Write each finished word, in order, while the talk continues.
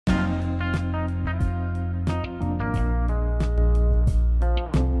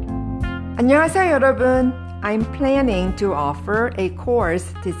안녕하세요, 여러분. I'm planning to offer a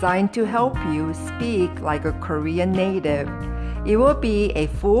course designed to help you speak like a Korean native. It will be a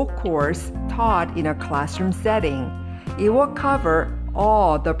full course taught in a classroom setting. It will cover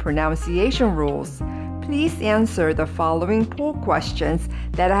all the pronunciation rules. Please answer the following poll questions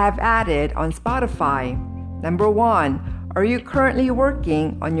that I have added on Spotify. Number 1, are you currently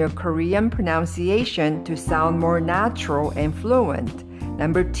working on your Korean pronunciation to sound more natural and fluent?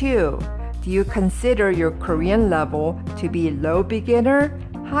 Number 2, do you consider your Korean level to be low beginner,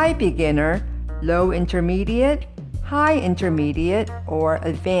 high beginner, low intermediate, high intermediate, or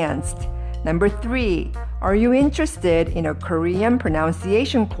advanced? Number 3, are you interested in a Korean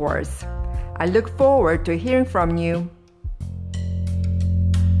pronunciation course? I look forward to hearing from you.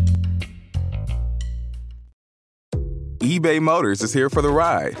 eBay Motors is here for the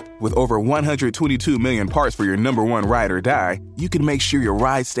ride. With over 122 million parts for your number one ride or die, you can make sure your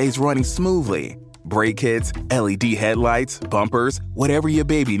ride stays running smoothly. Brake kits, LED headlights, bumpers, whatever your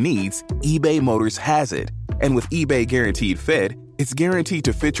baby needs, eBay Motors has it. And with eBay Guaranteed Fit, it's guaranteed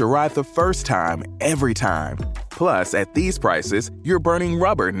to fit your ride the first time, every time. Plus, at these prices, you're burning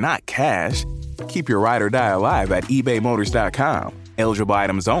rubber, not cash. Keep your ride or die alive at ebaymotors.com. Eligible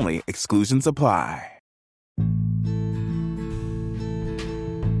items only. Exclusions apply.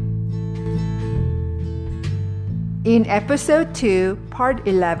 In episode 2, part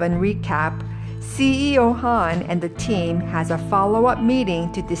 11 recap, CEO Han and the team has a follow-up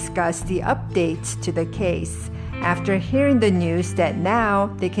meeting to discuss the updates to the case. After hearing the news that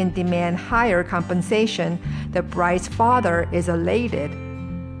now they can demand higher compensation, the bride's father is elated.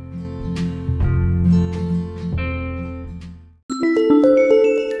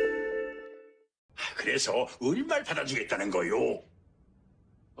 그래서 얼마를 받아주겠다는 거요?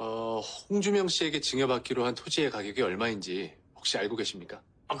 홍주명 씨에게 증여받기로 한 토지의 가격이 얼마인지 혹시 알고 계십니까?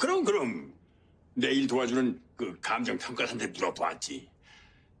 그럼. 내일 도와주는 그 감정평가사한테 물어보았지.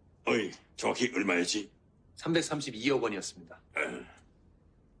 정확히 얼마였지? 332억 원이었습니다.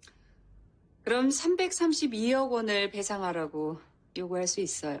 그럼 332억 원을 배상하라고 요구할 수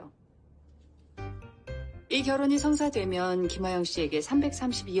있어요. 이 결혼이 성사되면 김하영 씨에게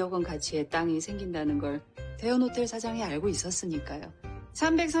 332억 원 가치의 땅이 생긴다는 걸 대현호텔 사장이 알고 있었으니까요.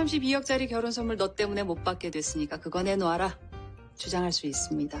 332억짜리 결혼 선물 너 때문에 못 받게 됐으니까 그거 내놓아라. 주장할 수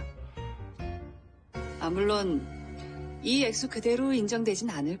있습니다. 물론 이 액수 그대로 인정되진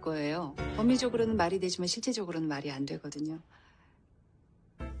않을 거예요. 법리적으로는 말이 되지만 실제적으로는 말이 안 되거든요.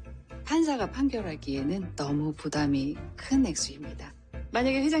 판사가 판결하기에는 너무 부담이 큰 액수입니다.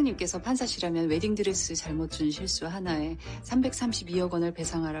 만약에 회장님께서 판사시라면 웨딩드레스 잘못 준 실수 하나에 332억 원을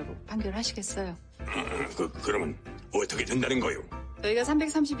배상하라고 판결하시겠어요? 그러면 어떻게 된다는 거요? 저희가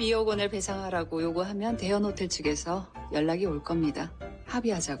 332억 원을 배상하라고 요구하면 대현호텔 측에서 연락이 올 겁니다.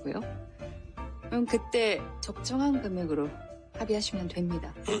 합의하자고요. 그럼 그때 적정한 금액으로 합의하시면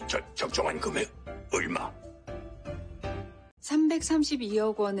됩니다. 적정한 금액 얼마?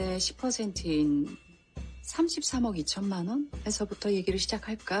 332억 원의 10%인 33억 2천만 원에서부터 얘기를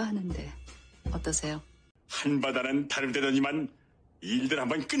시작할까 하는데 어떠세요? 한바다는 다름되더니만 일들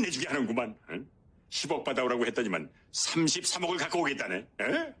한번 끝내주게 하는구만. 10억 받아오라고 했더니만 33억을 갖고 오겠다네.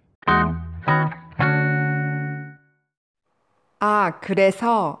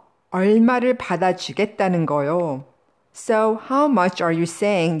 그래서 얼마를 받아주겠다는 거요. So how much are you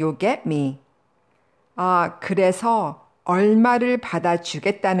saying you'll get me? 그래서 얼마를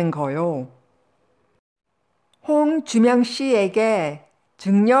받아주겠다는 거요. 홍주명 씨에게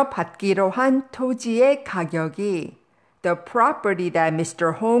증여받기로 한 토지의 가격이 the property that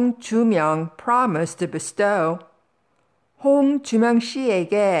Mr. 홍 주명 promised to bestow. 홍주명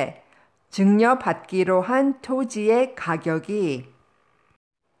씨에게 증여받기로 한 토지의 가격이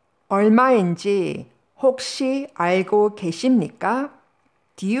얼마인지 혹시 알고 계십니까?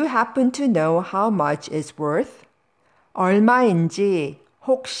 Do you happen to know how much it's worth? 얼마인지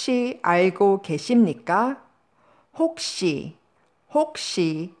혹시 알고 계십니까? 혹시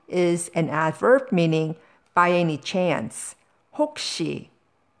is an adverb meaning by any chance. 혹시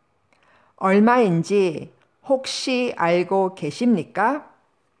얼마인지 혹시 알고 계십니까?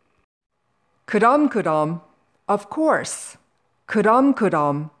 그럼 of course.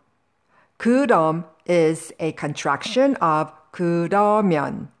 그럼 is a contraction of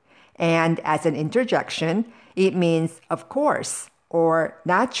그러면, and as an interjection, it means of course or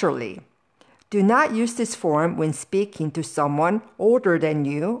naturally. Do not use this form when speaking to someone older than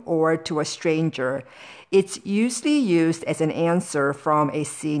you or to a stranger. It's usually used as an answer from a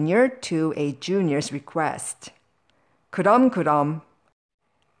senior to a junior's request. 그럼.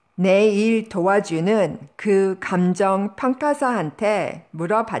 내일 도와주는 그 감정 평가사한테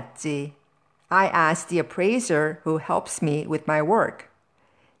물어봤지. I asked the appraiser who helps me with my work.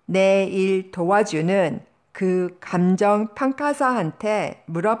 내 일 도와주는 그 감정 평가사한테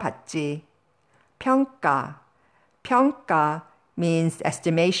물어봤지. 평가. 평가 means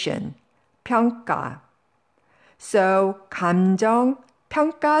estimation. 평가. So, 감정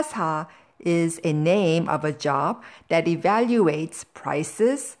평가사 is a name of a job that evaluates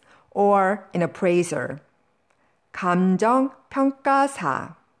prices or an appraiser. 감정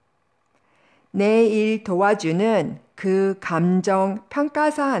평가사. 내 일 도와주는 그 감정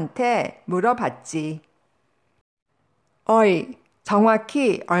평가사한테 물어봤지. 어이,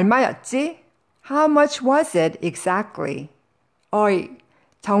 정확히 얼마였지? How much was it exactly? 어이,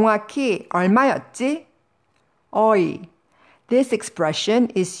 정확히 얼마였지? 어이. This expression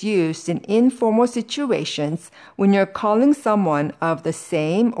is used in informal situations when you're calling someone of the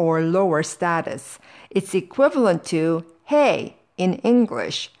same or lower status. It's equivalent to hey in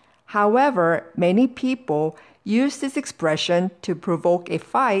English. However, many people use this expression to provoke a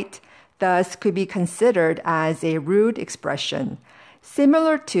fight, thus could be considered as a rude expression,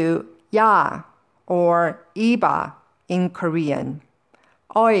 similar to 야 or 이봐 in Korean.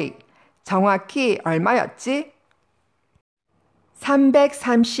 어이, 정확히 얼마였지?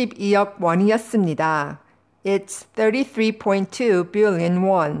 332억 원이었습니다. It's 33.2 billion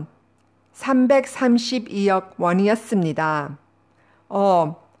won. 332억 원이었습니다.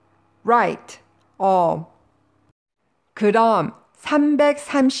 Right. 그럼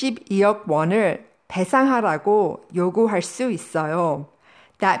 332억 원을 배상하라고 요구할 수 있어요.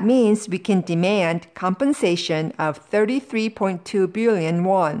 That means we can demand compensation of 33.2 billion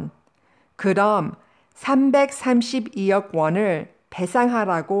won. 그럼 332억 원을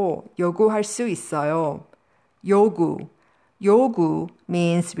배상하라고 요구할 수 있어요. 요구. 요구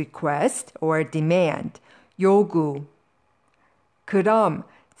means request or demand. 요구. 그럼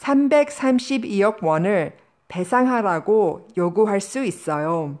 332억 원을 배상하라고 요구할 수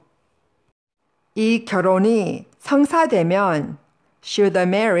있어요. 이 결혼이 성사되면 should the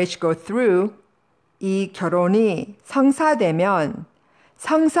marriage go through? 이 결혼이 성사되면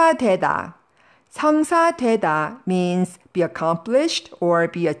성사되다. 성사되다 means be accomplished or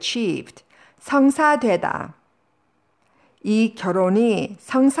be achieved. 성사되다. 이 결혼이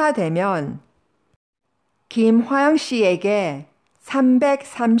성사되면 김화영 씨에게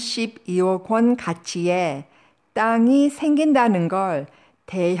 332억 원 가치의 땅이 생긴다는 걸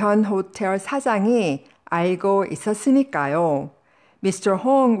대현 호텔 사장이 알고 있었으니까요. Mr.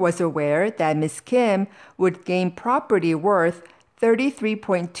 Hong was aware that Ms. Kim would gain property worth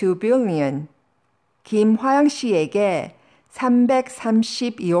 33.2 billion. 김화영 씨에게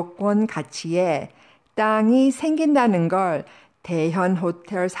 332억 원 가치의 땅이 생긴다는 걸 대현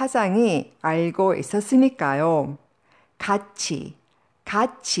호텔 사장이 알고 있었으니까요. 가치.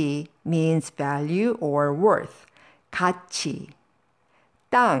 가치 means value or worth. 가치.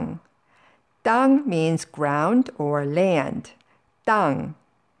 땅. 땅 means ground or land. 땅.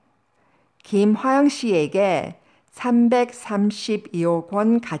 김화영 씨에게 332억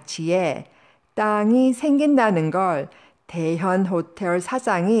원 가치의 땅이 생긴다는 걸 대현 호텔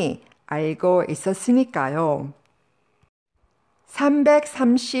사장이 알고 있었으니까요.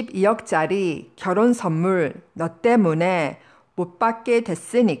 332억짜리 결혼 선물 너 때문에 못 받게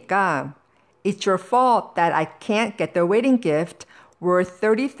됐으니까 It's your fault that I can't get the wedding gift worth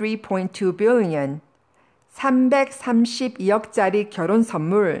 33.2 billion. 332억짜리 결혼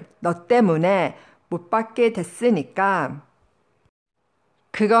선물 너 때문에 못 받게 됐으니까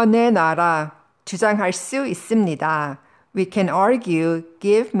그거 내놔라. 주장할 수 있습니다. We can argue,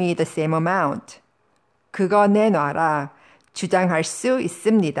 give me the same amount. 그거 내놔라. 주장할 수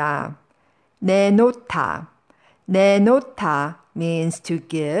있습니다. 내놓다. 내놓다 means to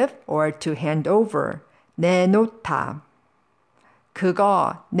give or to hand over. 내놓다.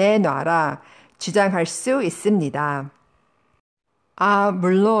 그거 내놔라. 주장할 수 있습니다.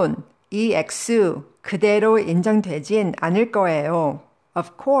 물론 이 액수 그대로 인정되진 않을 거예요.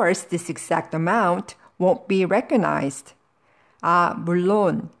 Of course, this exact amount won't be recognized.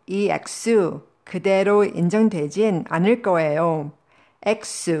 물론 이 액수 그대로 인정되진 않을 거예요.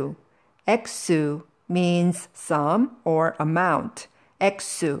 액수. 액수 means sum or amount.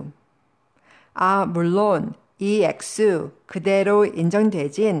 액수. 물론 이 액수 그대로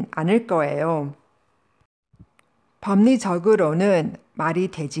인정되진 않을 거예요. 법리적으로는 말이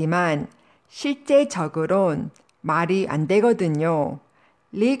되지만 실제적으론 말이 안 되거든요.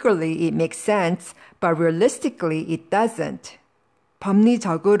 Legally it makes sense, but realistically it doesn't.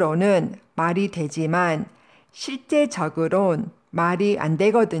 법리적으로는 말이 되지만 실제적으론 말이 안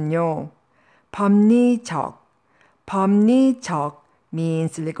되거든요. 법리적. 법리적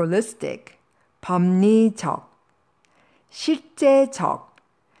means legalistic. 법리적. 실제적.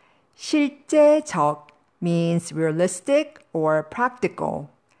 실제적 means realistic or practical.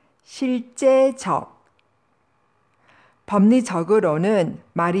 실제적. 법리적으로는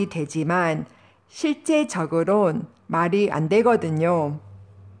말이 되지만 실제적으론 말이 안 되거든요.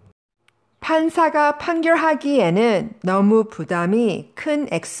 판사가 판결하기에는 너무 부담이 큰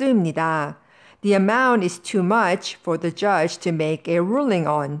액수입니다. The amount is too much for the judge to make a ruling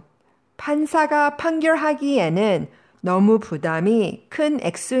on. 판사가 판결하기에는 너무 부담이 큰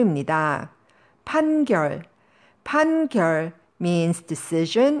액수입니다. 판결. 판결 means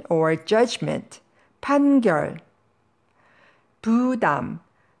decision or judgment. 판결. 부담.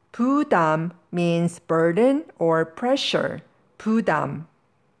 부담 means burden or pressure. 부담.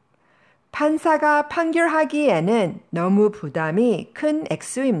 판사가 판결하기에는 너무 부담이 큰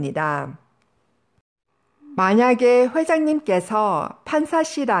액수입니다. 만약에 회장님께서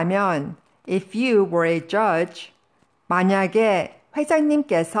판사시라면, if you were a judge, 만약에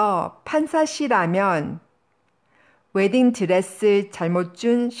회장님께서 판사시라면, 웨딩 드레스 잘못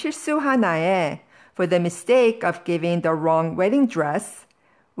준 실수 하나에, for the mistake of giving the wrong wedding dress,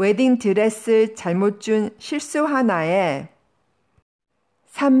 웨딩 드레스 잘못 준 실수 하나에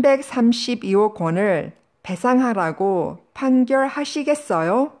 332억 원을 배상하라고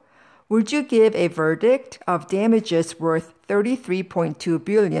판결하시겠어요? Would you give a verdict of damages worth 33.2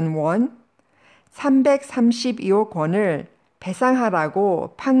 billion won? 332억 원을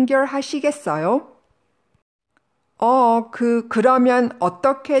배상하라고 판결하시겠어요? 그러면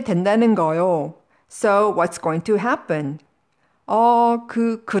어떻게 된다는 거요? So what's going to happen?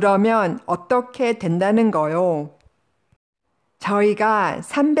 그러면 어떻게 된다는 거요? 저희가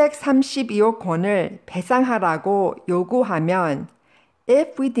 332억 원을 배상하라고 요구하면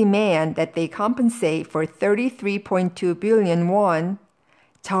If we demand that they compensate for 33.2 billion won,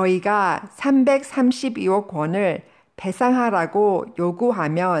 저희가 332억 원을 배상하라고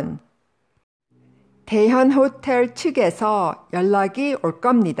요구하면 대현호텔 측에서 연락이 올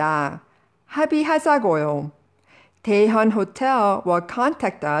겁니다. 합의하자고요. 대현호텔 will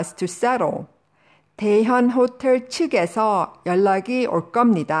contact us to settle. 대현호텔 측에서 연락이 올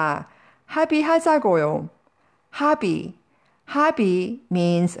겁니다. 합의하자고요. 합의. 합의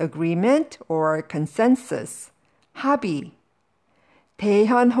means agreement or consensus. 합의.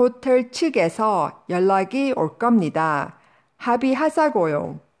 대현호텔 측에서 연락이 올 겁니다.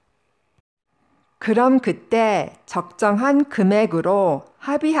 합의하자고요. 그럼 그때 적정한 금액으로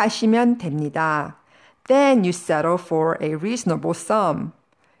합의하시면 됩니다. Then you settle for a reasonable sum.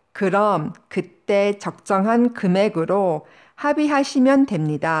 그럼 그때 적정한 금액으로 합의하시면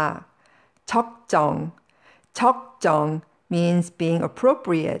됩니다. 적정. 적정 means being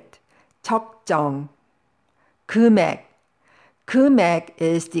appropriate. 적정. 금액. 금액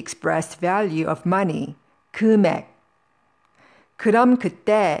is the expressed value of money. 금액. 그럼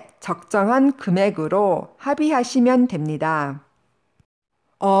그때 적정한 금액으로 합의하시면 됩니다.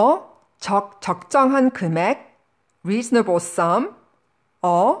 적정한 금액? Reasonable sum?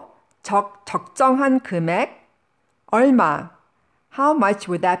 적정한 금액? 얼마? How much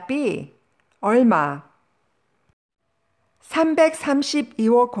would that be? 얼마?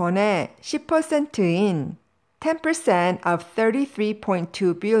 332억 원의 10%인 10% of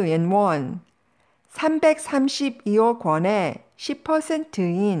 33.2 billion won. 332억 원의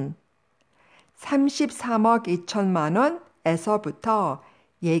 10%인 33억 2천만 원에서부터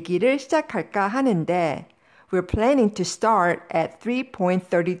얘기를 시작할까 하는데 We're planning to start at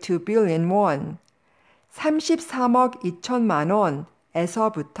 3.32 billion won. 33억 2천만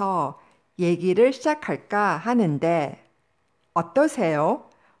원에서부터 얘기를 시작할까 하는데 어떠세요?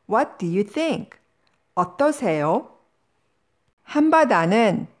 What do you think? 어떠세요?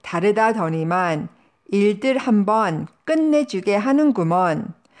 한바다는 다르다더니만 일들 한번 끝내주게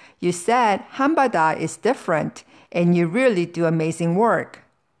하는구먼. You said 한바다 is different and you really do amazing work.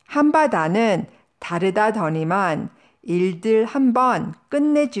 한바다는 다르다더니만 일들 한번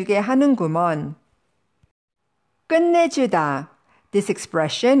끝내주게 하는구먼. 끝내주다. This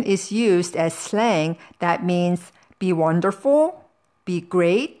expression is used as slang that means be wonderful, be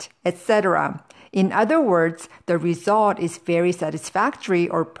great, etc. In other words, the result is very satisfactory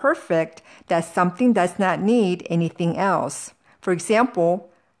or perfect that something does not need anything else. For example,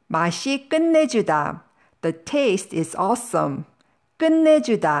 맛이 끝내주다. The taste is awesome.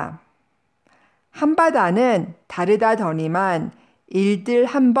 끝내주다. 한바다는 다르다더니만 일들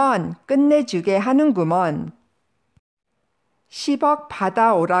한번 끝내주게 하는구먼. 10억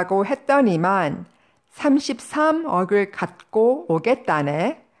받아오라고 했더니만 33억을 갖고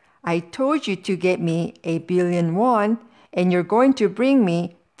오겠다네. I told you to get me 1 billion won and you're going to bring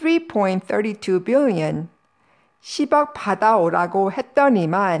me 3.32 billion. 10억 받아오라고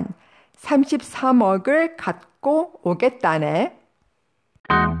했더니만 33억을 갖고 오겠다네.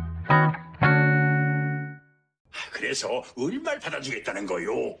 그래서 얼마를 받아주겠다는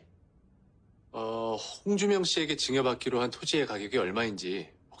거요? 홍주명 씨에게 증여받기로 한 토지의 가격이 얼마인지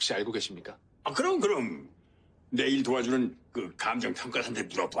혹시 알고 계십니까? 그럼. 내일 도와주는 그 감정평가사한테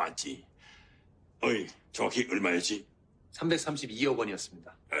물어봤지. 어이, 정확히 얼마였지? 332억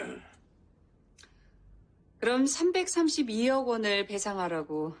원이었습니다. 그럼 332억 원을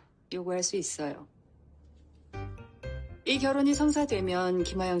배상하라고 요구할 수 있어요. 이 결혼이 성사되면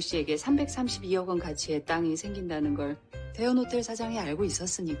김하영 씨에게 332억 원 가치의 땅이 생긴다는 걸 대현호텔 사장이 알고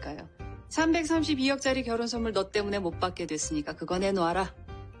있었으니까요. 332억짜리 결혼 선물 너 때문에 못 받게 됐으니까 그거 내놓아라.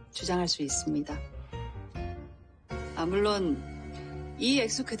 주장할 수 있습니다. 물론 이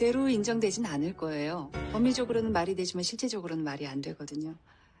액수 그대로 인정되진 않을 거예요. 법리적으로는 말이 되지만 실제적으로는 말이 안 되거든요.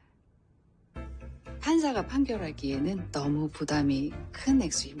 판사가 판결하기에는 너무 부담이 큰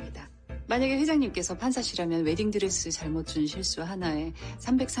액수입니다. 만약에 회장님께서 판사시라면 웨딩드레스 잘못 준 실수 하나에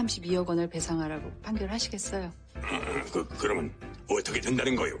 332억 원을 배상하라고 판결하시겠어요? 그러면 어떻게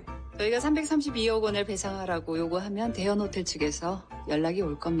된다는 거요? 저희가 332억 원을 배상하라고 요구하면 대현호텔 측에서 연락이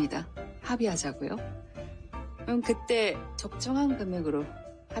올 겁니다. 합의하자고요. 그럼 그때 적정한 금액으로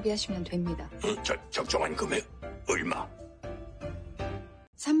합의하시면 됩니다. 적정한 금액 얼마?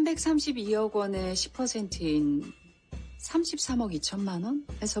 332억 원의 10%인 33억 2천만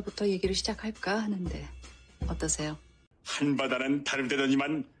원에서부터 얘기를 시작할까 하는데 어떠세요? 한바다는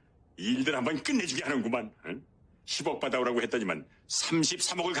다름되더니만 일들 한번 끝내주게 하는구만. 10억 받아오라고 했더니만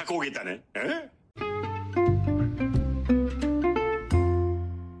 33억을 갖고 오겠다네. 에?